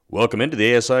Welcome into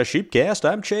the ASI Sheepcast.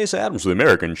 I'm Chase Adams with the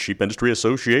American Sheep Industry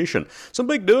Association. Some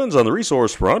big doings on the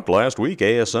resource front. Last week,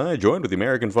 ASI joined with the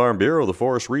American Farm Bureau, the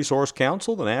Forest Resource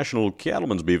Council, the National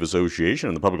Cattlemen's Beef Association,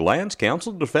 and the Public Lands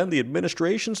Council to defend the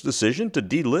administration's decision to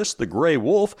delist the gray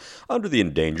wolf under the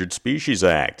Endangered Species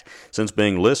Act. Since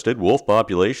being listed, wolf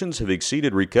populations have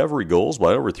exceeded recovery goals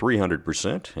by over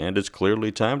 300%, and it's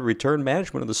clearly time to return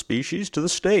management of the species to the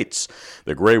states.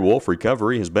 The gray wolf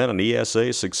recovery has been an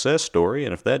ESA success story,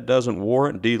 and if that doesn't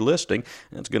warrant delisting,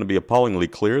 it's going to be appallingly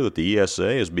clear that the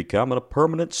ESA has become a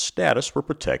permanent status for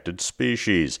protected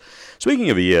species. Speaking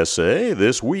of ESA,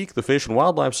 this week the Fish and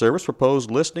Wildlife Service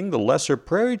proposed listing the lesser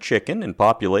prairie chicken in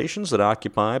populations that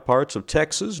occupy parts of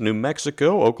Texas, New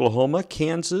Mexico, Oklahoma,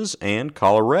 Kansas, and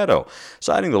Colorado.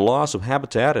 Citing the loss of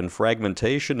habitat and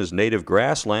fragmentation as native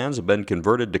grasslands have been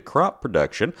converted to crop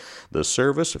production, the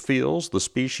service feels the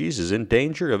species is in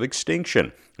danger of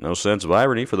extinction. No sense of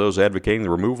irony for those advocating the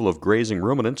removal of grazing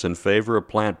ruminants in favor of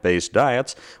plant-based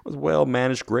diets, with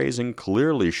well-managed grazing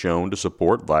clearly shown to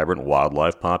support vibrant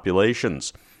wildlife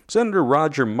populations. Senator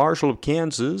Roger Marshall of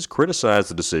Kansas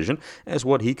criticized the decision as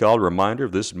what he called a reminder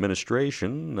of this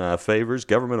administration favors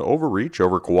government overreach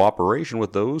over cooperation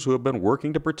with those who have been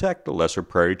working to protect the lesser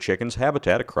prairie chicken's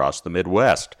habitat across the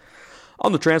Midwest.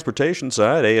 On the transportation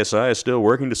side, ASI is still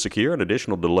working to secure an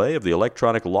additional delay of the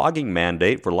electronic logging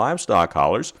mandate for livestock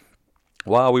haulers,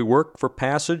 while we work for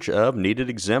passage of needed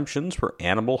exemptions for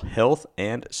animal health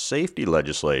and safety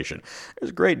legislation. There's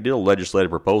a great deal of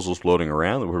legislative proposals floating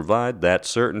around that will provide that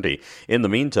certainty. In the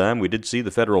meantime, we did see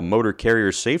the Federal Motor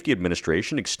Carrier Safety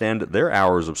Administration extend their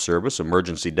hours of service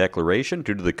emergency declaration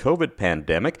due to the COVID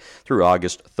pandemic through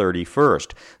August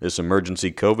 31st. This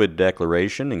emergency COVID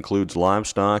declaration includes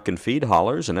livestock and feed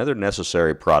haulers and other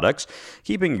necessary products,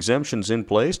 keeping exemptions in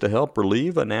place to help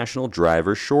relieve a national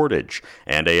driver shortage.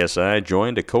 And ASI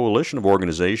joined a coalition of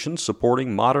organizations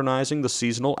supporting modernizing the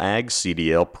seasonal ag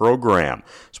CDL program.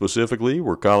 Specifically,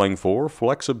 we're calling for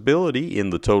flexibility in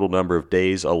the total number of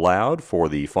days allowed for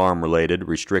the farm-related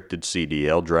restricted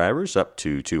CDL drivers, up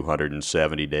to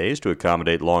 270 days to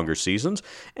accommodate longer seasons,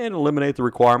 and eliminate the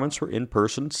requirements for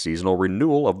in-person seasonal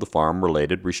renewal of the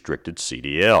farm-related restricted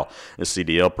CDL. The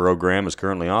CDL program is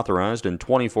currently authorized in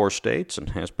 24 states and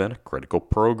has been a critical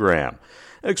program.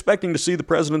 Expecting to see the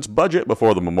president's budget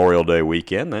before the Memorial Day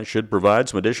weekend, that should provide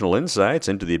some additional insights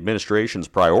into the administration's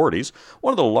priorities.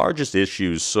 One of the largest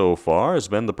issues so far has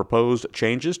been the proposed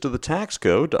changes to the tax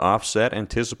code to offset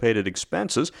anticipated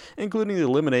expenses, including the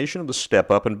elimination of the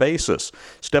step-up in basis.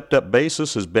 Stepped-up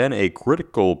basis has been a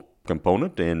critical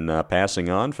component in passing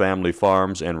on family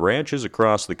farms and ranches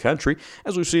across the country,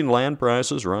 as we've seen land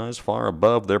prices rise far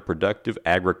above their productive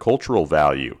agricultural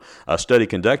value. A study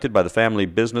conducted by the Family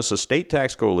Business Estate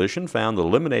Tax Coalition found that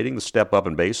eliminating the step-up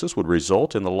in basis would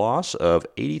result in the loss of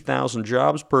 80,000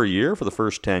 jobs per year for the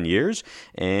first 10 years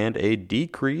and a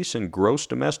decrease in gross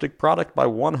domestic product by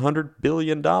 $100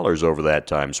 billion over that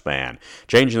time span.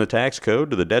 Changing the tax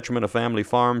code to the detriment of family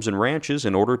farms and ranches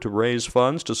in order to raise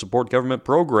funds to support government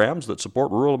programs that support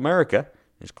rural America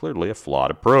is clearly a flawed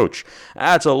approach.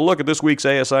 That's a look at this week's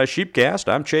ASI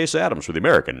Sheepcast. I'm Chase Adams with the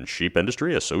American Sheep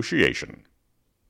Industry Association.